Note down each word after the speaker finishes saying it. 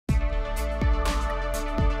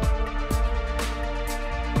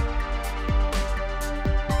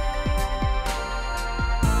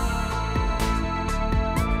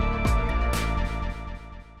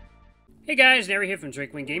Hey guys, Nary here from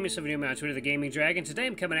Drinkwing Gaming, so video on Twitter, the Gaming Dragon. Today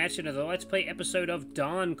I'm coming at you to the Let's Play episode of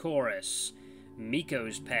Dawn Chorus,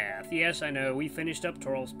 Mikko's Path. Yes, I know, we finished up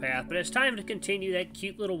Toral's path, but it's time to continue that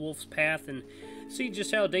cute little wolf's path and see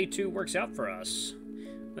just how day 2 works out for us.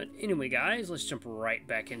 But anyway go let's jump right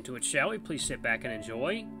back into it, shall we? Please sit back and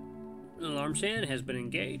enjoy. The alarm stand has been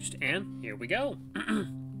engaged, and here we go.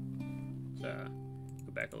 Go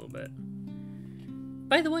back a little bit.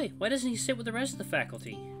 By the way, why doesn't he sit with the rest of the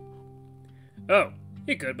faculty? Oh,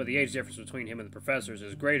 he could, but the age difference between him and the professors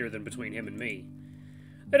is greater than between him and me.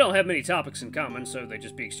 They don't have many topics in common, so they'd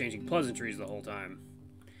just be exchanging pleasantries the whole time.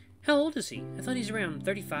 How old is he? I thought he's around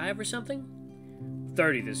 35 or something?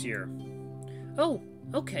 30 this year. Oh,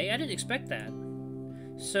 okay, I didn't expect that.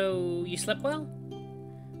 So, you slept well?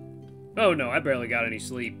 Oh no, I barely got any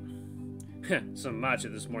sleep. Some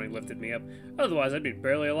matcha this morning lifted me up, otherwise I'd be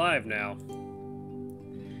barely alive now.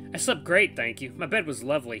 I slept great, thank you. My bed was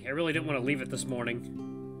lovely. I really didn't want to leave it this morning.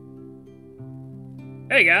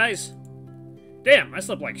 Hey, guys! Damn, I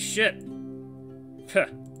slept like shit.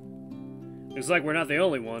 Looks like we're not the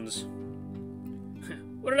only ones.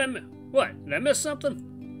 What did I miss? What? Did I miss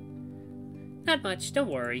something? Not much, don't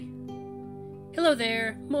worry. Hello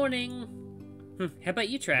there. Morning. How about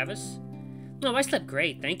you, Travis? No, I slept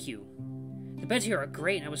great, thank you. The beds here are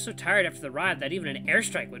great, and I was so tired after the ride that even an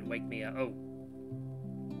airstrike would wake me up. Oh.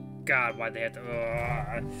 God, why'd they have to...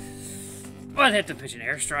 why'd they have to mention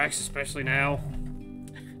airstrikes, especially now?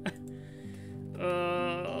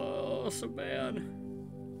 Oh, so bad.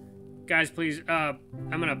 Guys, please, I'm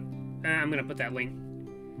gonna put that link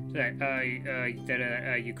to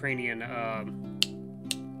that Ukrainian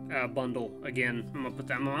bundle again. I'm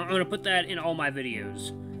gonna put that in all my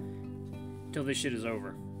videos until this shit is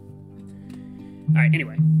over. All right.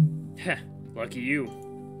 Anyway, lucky you.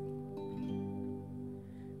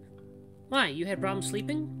 Why, you had problems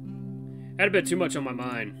sleeping? Had a bit too much on my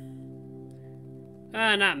mind.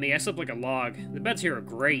 Not me. I slept like a log. The beds here are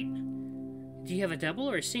great. Do you have a double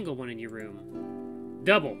or a single one in your room?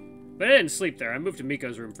 Double. But I didn't sleep there. I moved to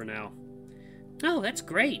Mikko's room for now. Oh, that's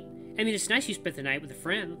great. I mean, it's nice you spent the night with a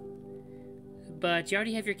friend. But you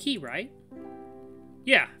already have your key, right?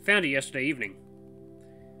 Yeah, found it yesterday evening.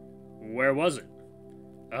 Where was it?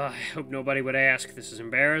 I hope nobody would ask. This is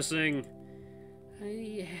embarrassing.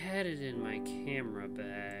 I had it in my camera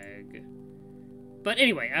bag. But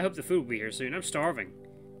anyway, I hope the food will be here soon. I'm starving.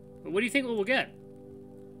 But what do you think we'll get?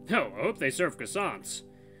 Oh, I hope they serve croissants.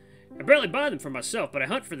 I barely buy them for myself, but I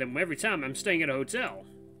hunt for them every time I'm staying at a hotel.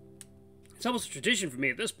 It's almost a tradition for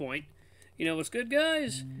me at this point. You know what's good,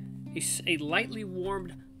 guys? A lightly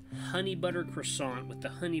warmed honey butter croissant with the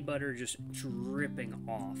honey butter just dripping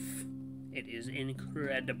off. It is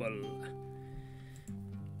incredible.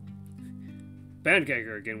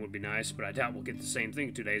 Pancaker again would be nice, but I doubt we'll get the same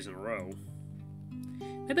thing 2 days in a row.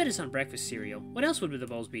 I bet it's on breakfast cereal. What else would the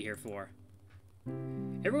bowls be here for?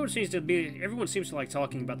 Everyone seems to like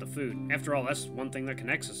talking about the food. After all, that's one thing that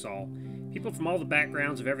connects us all. People from all the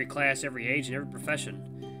backgrounds of every class, every age, and every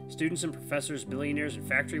profession. Students and professors, billionaires and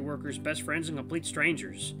factory workers, best friends and complete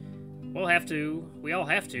strangers. We all have to,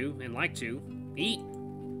 and like to, eat.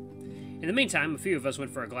 In the meantime, a few of us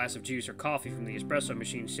went for a glass of juice or coffee from the espresso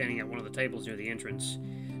machine standing at one of the tables near the entrance.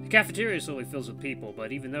 The cafeteria slowly fills with people,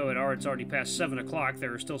 but even though it's already past 7 o'clock,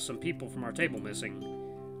 there are still some people from our table missing.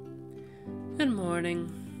 Good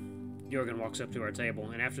morning. Jorgen walks up to our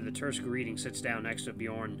table, and after the terse greeting sits down next to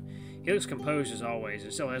Bjorn. He looks composed as always,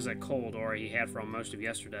 and still has that cold aura he had for most of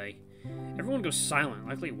yesterday. Everyone goes silent,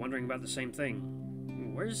 likely wondering about the same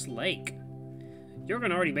thing. Where's Lake?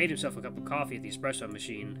 Jorgen already made himself a cup of coffee at the espresso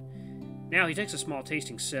machine. Now he takes a small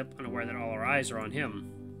tasting sip, unaware that all our eyes are on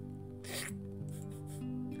him.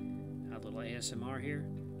 A little ASMR here.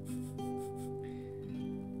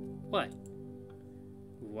 What?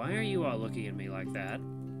 Why are you all looking at me like that?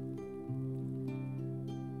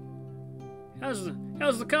 How's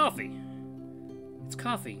the coffee? It's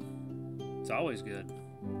coffee. It's always good.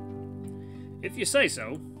 If you say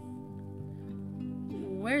so.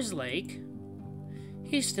 Where's Lake?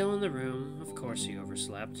 He's still in the room. Of course he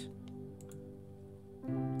overslept.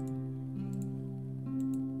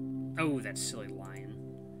 Oh, that silly lion.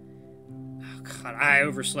 Oh, God, I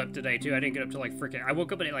overslept today, too. I didn't get up till, like, frickin'... I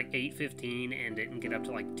woke up at, like, 8:15 and didn't get up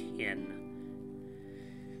till, like, 10.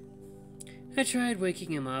 I tried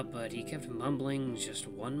waking him up, but he kept mumbling just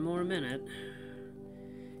one more minute.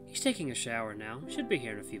 He's taking a shower now. Should be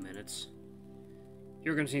here in a few minutes.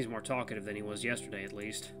 Jorgen seems more talkative than he was yesterday, at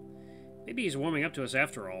least. Maybe he's warming up to us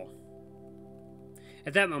after all.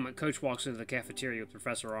 At that moment, Coach walks into the cafeteria with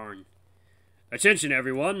Professor Arn. Attention,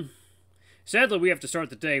 everyone. Sadly, we have to start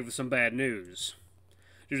the day with some bad news.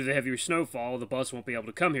 Due to the heavy snowfall, the bus won't be able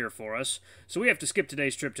to come here for us, so we have to skip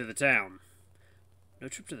today's trip to the town. No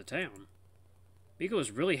trip to the town? Mikko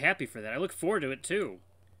was really happy for that. I look forward to it, too.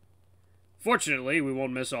 Fortunately, we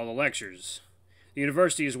won't miss all the lectures. The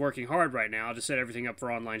university is working hard right now to set everything up for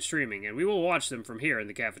online streaming, and we will watch them from here in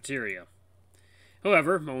the cafeteria.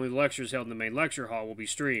 However, only the lectures held in the main lecture hall will be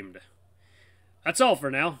streamed. That's all for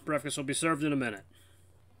now. Breakfast will be served in a minute.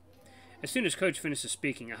 As soon as Coach finishes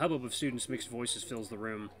speaking, a hubbub of students' mixed voices fills the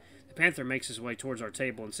room. The Panther makes his way towards our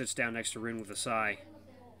table and sits down next to Rune with a sigh.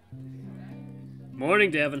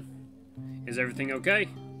 Morning, Devin. Is everything okay?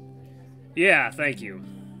 Yeah, thank you.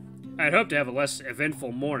 I'd hoped to have a less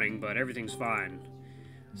eventful morning, but everything's fine.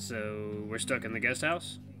 So, we're stuck in the guest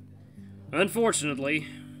house? Unfortunately.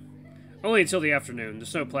 Only until the afternoon. The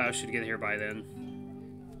snowplow should get here by then.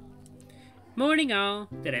 Morning, all.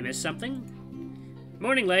 Did I miss something?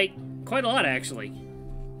 Morning, late. Quite a lot, actually.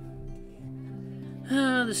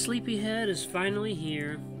 Ah, the sleepyhead is finally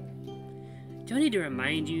here. Do I need to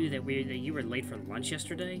remind you that you were late for lunch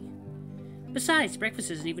yesterday? Besides, breakfast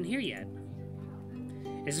isn't even here yet.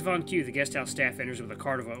 As if on cue, the guest house staff enters with a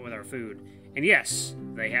cart with our food. And yes,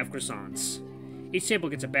 they have croissants. Each table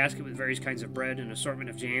gets a basket with various kinds of bread, an assortment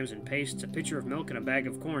of jams and pastes, a pitcher of milk, and a bag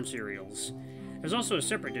of corn cereals. There's also a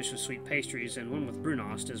separate dish with sweet pastries and one with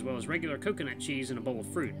brunost, as well as regular coconut cheese and a bowl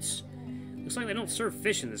of fruits. Looks like they don't serve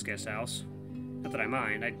fish in this guest house. Not that I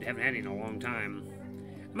mind, I haven't had any in a long time.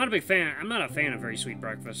 I'm not a fan of very sweet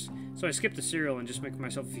breakfast, so I skip the cereal and just make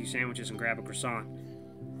myself a few sandwiches and grab a croissant.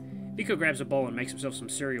 Mikko grabs a bowl and makes himself some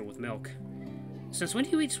cereal with milk. Since when do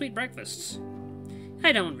you eat sweet breakfasts?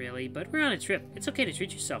 I don't really, but we're on a trip. It's okay to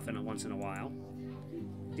treat yourself once in a while.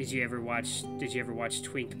 Did you ever watch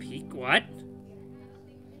Twink Peak? What?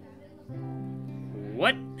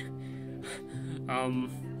 What?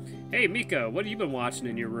 Hey Mikko, what have you been watching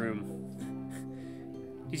in your room?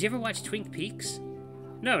 Did you ever watch Twink Peaks?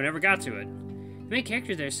 No, never got to it. The main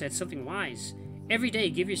character there said something wise. Every day,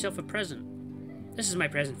 give yourself a present. This is my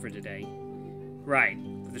present for today. Right.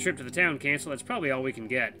 With the trip to the town canceled, that's probably all we can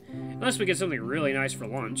get. Unless we get something really nice for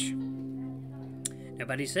lunch.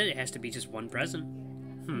 Nobody said it has to be just one present.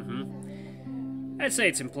 I'd say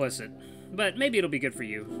it's implicit. But maybe it'll be good for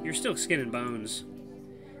you. You're still skin and bones.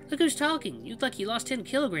 Look who's talking. You look like you lost 10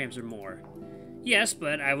 kilograms or more. Yes,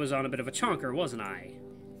 but I was on a bit of a chonker, wasn't I?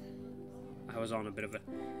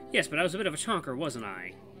 Yes, but I was a bit of a chonker, wasn't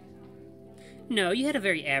I? No, you had a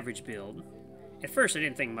very average build. At first, I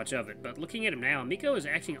didn't think much of it, but looking at him now, Mikko is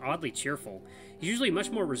acting oddly cheerful. He's usually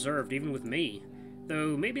much more reserved, even with me.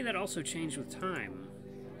 Though, maybe that also changed with time.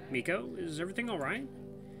 Mikko, is everything alright?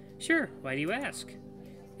 Sure, why do you ask?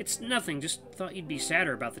 It's nothing, just thought you'd be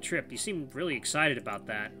sadder about the trip. You seemed really excited about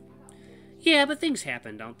that. Yeah, but things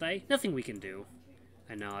happen, don't they? Nothing we can do.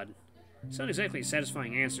 I nod. It's not exactly a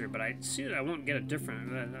satisfying answer, but I see that I won't get a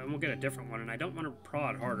different one, and I don't want to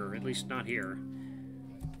prod harder, at least not here.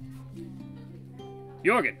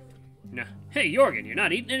 Jorgen! No. Hey, Jorgen, you're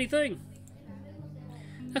not eating anything?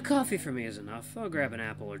 A coffee for me is enough. I'll grab an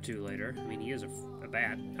apple or two later. I mean, he is a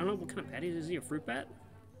bat. I don't know what kind of bat he is. Is he a fruit bat?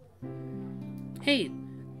 Hey,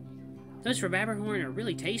 those rabarberhorn are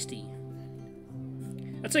really tasty.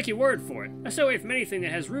 I'll take your word for it. I stay away from anything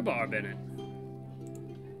that has rhubarb in it.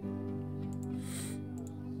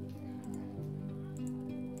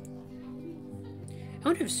 I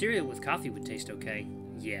wonder if cereal with coffee would taste okay.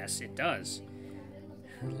 Yes, it does.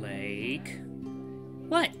 Like...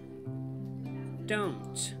 What?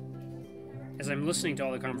 Don't. As I'm listening to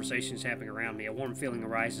all the conversations happening around me, a warm feeling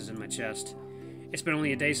arises in my chest. It's been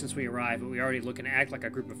only a day since we arrived, but we already look and act like a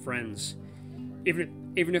group of friends.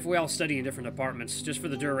 Even if we all study in different departments, just for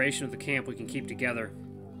the duration of the camp we can keep together.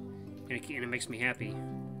 And it makes me happy.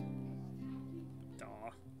 Aw.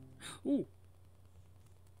 Ooh.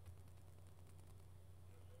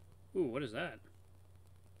 Ooh, what is that?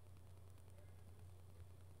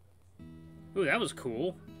 Ooh, that was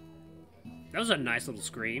cool. That was a nice little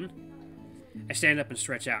screen. I stand up and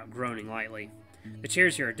stretch out, groaning lightly. The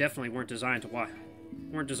chairs here definitely weren't designed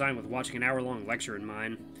with watching an hour-long lecture in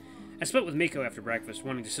mind. I split with Mikko after breakfast,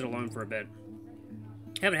 wanting to sit alone for a bit.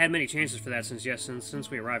 Haven't had many chances for that since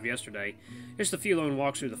we arrived yesterday. Just a few lone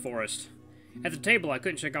walks through the forest. At the table, I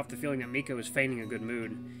couldn't shake off the feeling that Mikko was feigning a good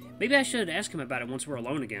mood. Maybe I should ask him about it once we're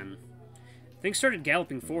alone again. Things started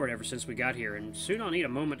galloping forward ever since we got here, and soon I'll need a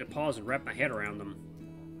moment to pause and wrap my head around them.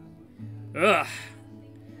 Ugh.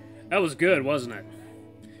 That was good, wasn't it?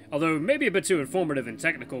 Although, maybe a bit too informative and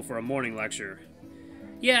technical for a morning lecture.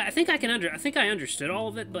 Yeah, I think I understood all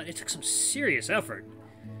of it, but it took some serious effort.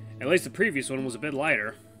 At least the previous one was a bit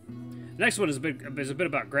lighter. The next one is a bit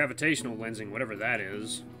about gravitational lensing, whatever that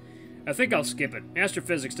is. I think I'll skip it.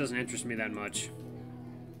 Astrophysics doesn't interest me that much.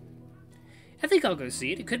 I think I'll go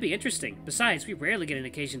see it. It could be interesting. Besides, we rarely get an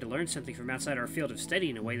occasion to learn something from outside our field of study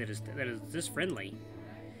in a way that is this friendly.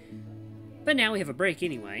 But now we have a break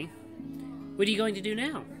anyway. What are you going to do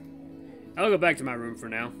now? I'll go back to my room for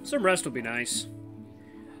now. Some rest will be nice.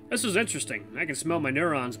 This is interesting. I can smell my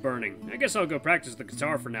neurons burning. I guess I'll go practice the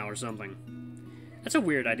guitar for now or something. That's a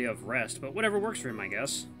weird idea of rest, but whatever works for him, I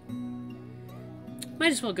guess.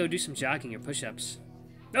 Might as well go do some jogging or push-ups.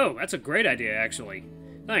 Oh, that's a great idea, actually.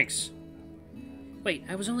 Thanks. Wait,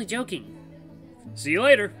 I was only joking. See you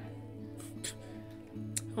later.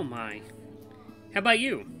 Oh my. How about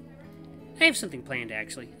you? I have something planned,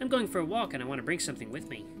 actually. I'm going for a walk and I want to bring something with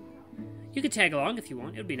me. You could tag along if you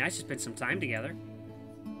want. It would be nice to spend some time together.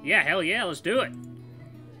 Yeah, hell yeah, let's do it.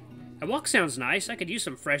 A walk sounds nice. I could use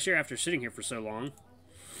some fresh air after sitting here for so long.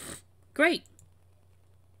 Great.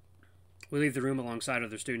 We leave the room alongside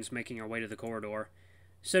other students, making our way to the corridor.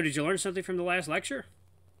 So, did you learn something from the last lecture?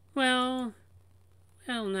 Well,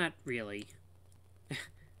 not really.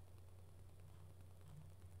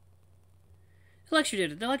 The lecture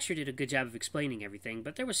did a good job of explaining everything,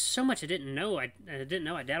 but there was so much I didn't know. I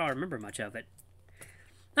doubt I'll remember much of it.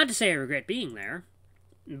 Not to say I regret being there.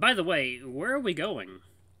 By the way, where are we going?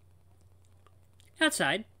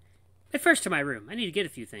 Outside. But first to my room. I need to get a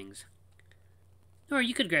few things. Or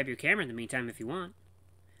you could grab your camera in the meantime if you want.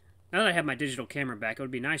 Now that I have my digital camera back, it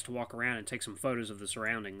would be nice to walk around and take some photos of the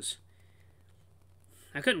surroundings.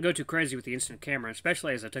 I couldn't go too crazy with the instant camera,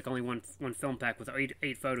 especially as I took only one film pack with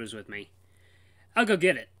eight photos with me. I'll go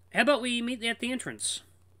get it. How about we meet at the entrance?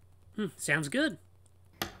 Sounds good.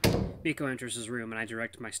 Mikko enters his room, and I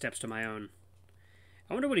direct my steps to my own.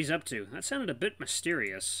 I wonder what he's up to. That sounded a bit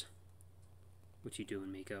mysterious. What you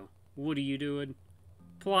doing, Mikko? What are you doing?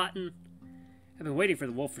 Plotting. I've been waiting for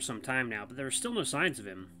the wolf for some time now, but there are still no signs of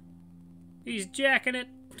him. He's jacking it.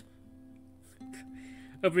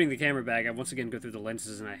 Opening the camera bag, I once again go through the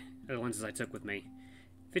lenses I took with me.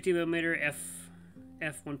 50mm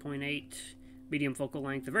f1.8 medium focal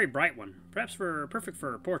length, a very bright one, perhaps perfect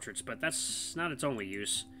for portraits, but that's not its only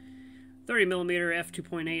use. 30mm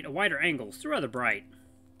f2.8, a wider angle, still rather bright.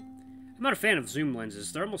 I'm not a fan of zoom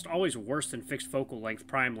lenses. They're almost always worse than fixed focal length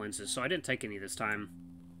prime lenses, so I didn't take any this time.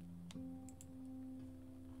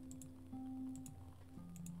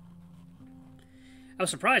 I was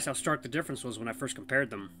surprised how stark the difference was when I first compared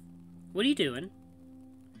them. What are you doing?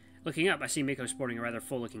 Looking up, I see Mikko sporting a rather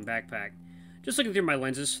full-looking backpack. Just looking through my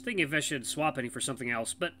lenses, thinking if I should swap any for something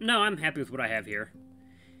else, but no, I'm happy with what I have here.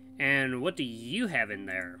 And what do you have in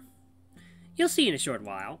there? You'll see in a short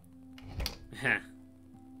while. Huh.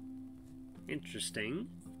 Interesting.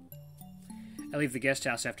 I leave the guest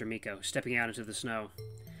house after Mikko, stepping out into the snow.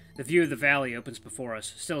 The view of the valley opens before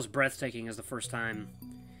us, still as breathtaking as the first time.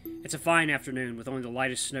 It's a fine afternoon, with only the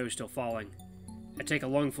lightest snow still falling. I take a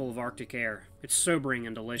lungful of Arctic air. It's sobering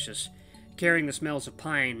and delicious, carrying the smells of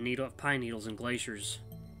pine needles and glaciers.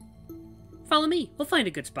 Follow me. We'll find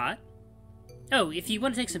a good spot. Oh, if you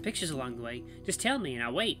want to take some pictures along the way, just tell me and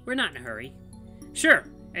I'll wait. We're not in a hurry. Sure.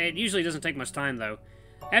 It usually doesn't take much time, though.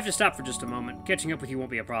 I have to stop for just a moment. Catching up with you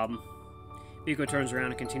won't be a problem. Mikko turns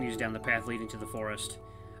around and continues down the path leading to the forest.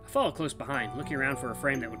 I follow close behind, looking around for a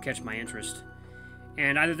frame that would catch my interest.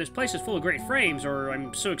 And either this place is full of great frames, or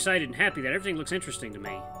I'm so excited and happy that everything looks interesting to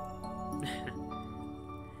me.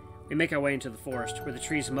 We make our way into the forest, where the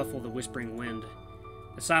trees muffle the whispering wind.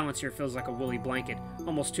 The silence here feels like a woolly blanket,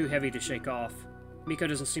 almost too heavy to shake off. Mikko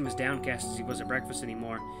doesn't seem as downcast as he was at breakfast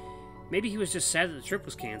anymore. Maybe he was just sad that the trip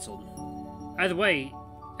was canceled. Either way,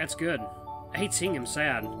 that's good. I hate seeing him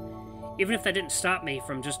sad. Even if that didn't stop me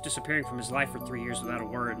from just disappearing from his life for 3 years without a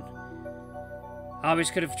word. I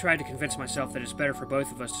always could have tried to convince myself that it's better for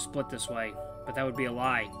both of us to split this way, but that would be a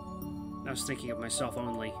lie. I was thinking of myself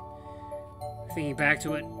only. Thinking back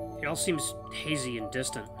to it, it all seems hazy and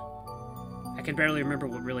distant. I can barely remember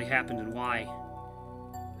what really happened and why.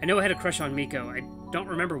 I know I had a crush on Mikko. I don't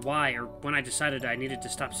remember why or when I decided I needed to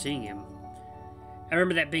stop seeing him. I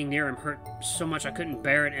remember that being near him hurt so much I couldn't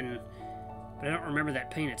bear it, but I don't remember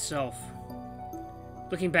that pain itself.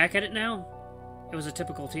 Looking back at it now, it was a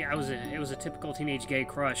typical teenage gay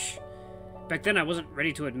crush. Back then I wasn't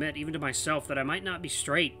ready to admit, even to myself, that I might not be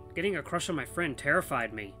straight. Getting a crush on my friend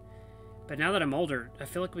terrified me. But now that I'm older, I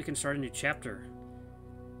feel like we can start a new chapter.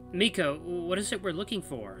 Mikko, what is it we're looking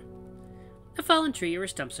for? A fallen tree or a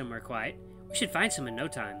stump somewhere quiet. We should find some in no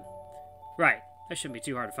time. Right. That shouldn't be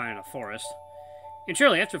too hard to find in a forest. And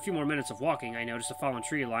surely, after a few more minutes of walking, I noticed a fallen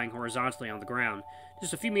tree lying horizontally on the ground,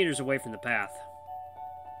 just a few meters away from the path.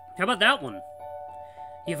 How about that one?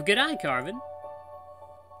 You have a good eye, Carvine.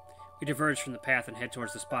 We diverge from the path and head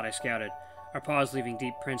towards the spot I scouted, our paws leaving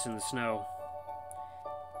deep prints in the snow.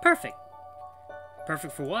 Perfect!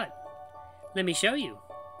 Perfect for what? Let me show you.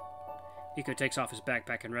 Mikko takes off his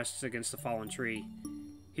backpack and rests against the fallen tree.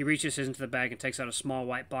 He reaches into the bag and takes out a small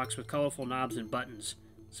white box with colorful knobs and buttons.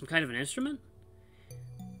 Some kind of an instrument?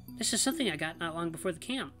 This is something I got not long before the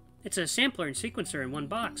camp. It's a sampler and sequencer in one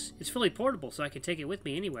box. It's fully portable, so I can take it with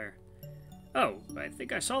me anywhere. Oh, I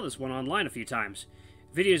think I saw this one online a few times.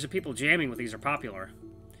 Videos of people jamming with these are popular.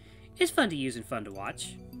 It's fun to use and fun to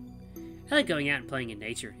watch. I like going out and playing in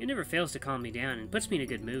nature. It never fails to calm me down and puts me in a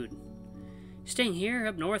good mood. Staying here,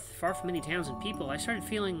 up north, far from many towns and people, I started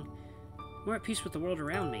feeling more at peace with the world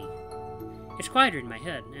around me. It's quieter in my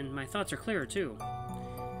head, and my thoughts are clearer too.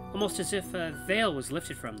 Almost as if a veil was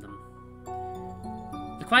lifted from them.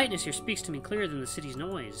 The quietness here speaks to me clearer than the city's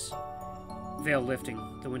noise. Veil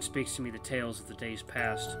lifting, the wind speaks to me the tales of the days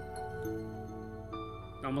past.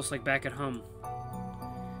 Almost like back at home.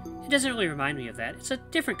 It doesn't really remind me of that. It's a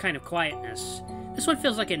different kind of quietness. This one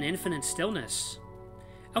feels like an infinite stillness.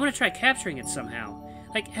 I want to try capturing it somehow,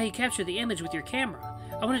 like how you capture the image with your camera.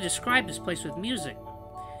 I want to describe this place with music.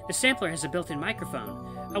 The sampler has a built-in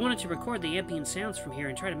microphone. I wanted to record the ambient sounds from here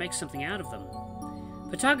and try to make something out of them.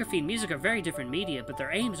 Photography and music are very different media, but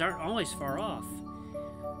their aims aren't always far off.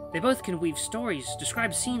 They both can weave stories,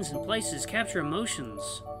 describe scenes and places, capture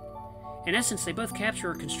emotions. In essence, they both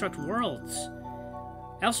capture or construct worlds.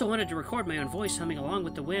 I also wanted to record my own voice humming along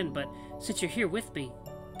with the wind, but since you're here with me,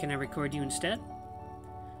 can I record you instead?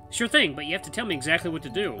 Sure thing, but you have to tell me exactly what to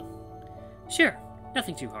do. Sure,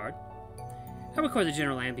 nothing too hard. I'll record the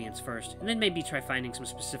general ambience first, and then maybe try finding some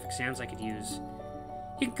specific sounds I could use.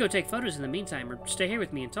 You can go take photos in the meantime, or stay here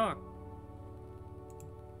with me and talk.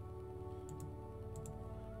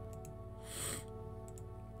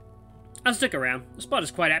 I'll stick around. The spot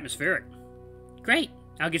is quite atmospheric. Great,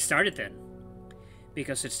 I'll get started then.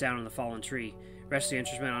 Mikko sits down on the fallen tree, rests the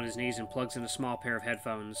instrument on his knees, and plugs in a small pair of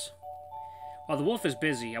headphones. While the wolf is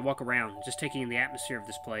busy, I walk around, just taking in the atmosphere of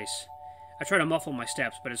this place. I try to muffle my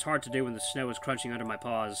steps, but it's hard to do when the snow is crunching under my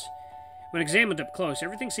paws. When examined up close,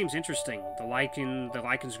 everything seems interesting. The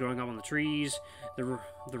lichens growing up on the trees, the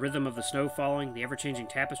rhythm of the snow falling, the ever-changing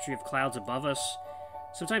tapestry of clouds above us.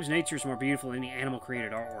 Sometimes nature is more beautiful than any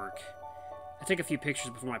animal-created artwork. I take a few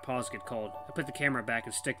pictures before my paws get cold. I put the camera back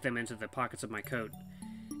and stick them into the pockets of my coat.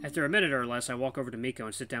 After a minute or less, I walk over to Mikko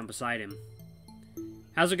and sit down beside him.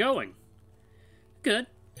 How's it going? Good.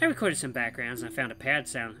 I recorded some backgrounds and I found a pad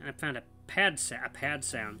sound.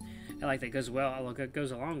 I like that goes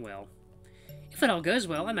along well. If it all goes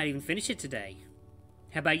well, I might even finish it today.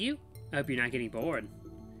 How about you? I hope you're not getting bored.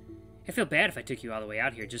 I feel bad if I took you all the way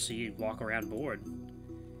out here just so you'd walk around bored.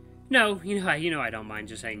 No, you know I don't mind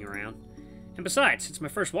just hanging around. And besides, it's my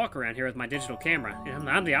first walk around here with my digital camera, and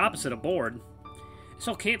I'm the opposite of bored. This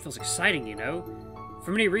whole camp feels exciting, you know?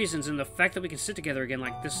 For many reasons, and the fact that we can sit together again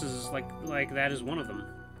like this is like that is one of them.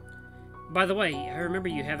 By the way, I remember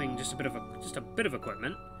you having just a bit of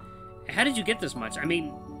equipment. How did you get this much? I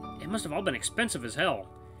mean, it must have all been expensive as hell.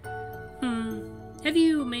 Have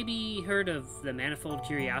you maybe heard of the Manifold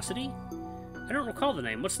Curiosity? I don't recall the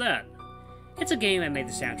name. What's that? It's a game I made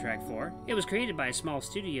the soundtrack for. It was created by a small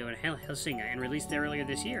studio in Helsinki and released there earlier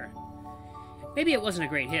this year. Maybe it wasn't a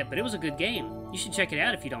great hit, but it was a good game. You should check it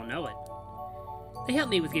out if you don't know it. They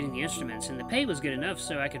helped me with getting the instruments, and the pay was good enough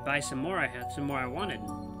so I could buy some more I wanted.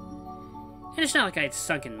 And it's not like I had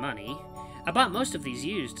sunken money. I bought most of these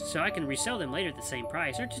used, so I can resell them later at the same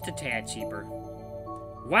price, or just a tad cheaper.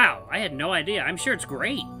 Wow, I had no idea. I'm sure it's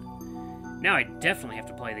great. Now I definitely have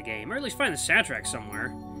to play the game, or at least find the soundtrack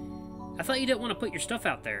somewhere. I thought you didn't want to put your stuff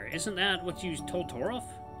out there. Isn't that what you told Torolf?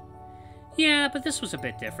 Yeah, but this was a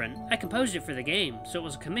bit different. I composed it for the game, so it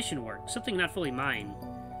was commission work, something not fully mine.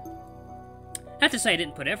 Not to say I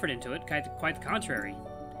didn't put effort into it, quite the contrary.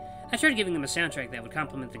 I tried giving them a soundtrack that would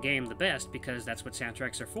complement the game the best, because that's what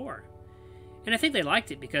soundtracks are for. And I think they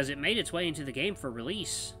liked it because it made its way into the game for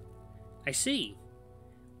release. I see.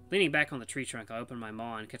 Leaning back on the tree trunk, I open my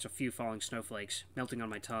maw and catch a few falling snowflakes, melting on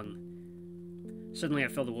my tongue. Suddenly I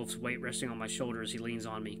feel the wolf's weight resting on my shoulder as he leans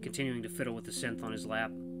on me, continuing to fiddle with the synth on his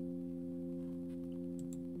lap.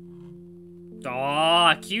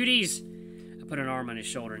 Aw, cuties! I put an arm on his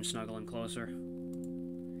shoulder and snuggle him closer.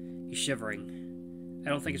 He's shivering. I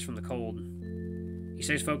don't think it's from the cold. He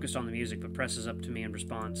stays focused on the music, but presses up to me in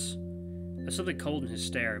response. There's something cold in his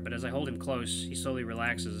stare, but as I hold him close, he slowly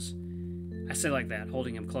relaxes. I say like that,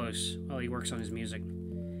 holding him close, while he works on his music.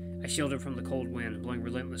 I shield him from the cold wind, blowing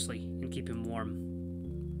relentlessly, and keep him warm.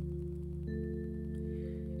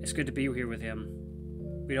 It's good to be here with him.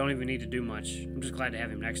 We don't even need to do much. I'm just glad to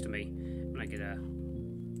have him next to me. When I get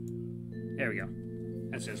There we go.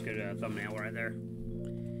 That's just a good thumbnail right there.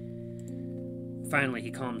 Finally, he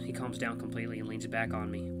calms down completely and leans back on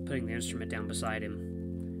me, putting the instrument down beside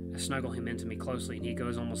him. I snuggle him into me closely, and he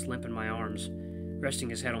goes almost limp in my arms, resting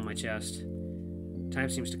his head on my chest. Time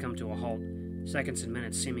seems to come to a halt, seconds and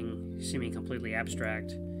minutes seeming completely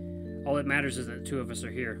abstract. All that matters is that the two of us are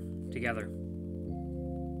here, together.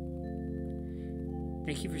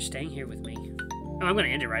 Thank you for staying here with me. Oh, I'm going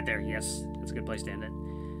to end it right there. Yes, that's a good place to end it.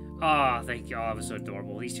 Oh, thank you. Oh, that was so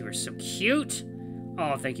adorable. These two are so cute.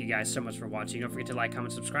 Oh, thank you guys so much for watching. Don't forget to like,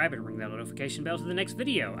 comment, subscribe, and ring that notification bell to the next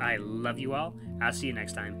video. I love you all. I'll see you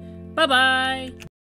next time. Bye-bye!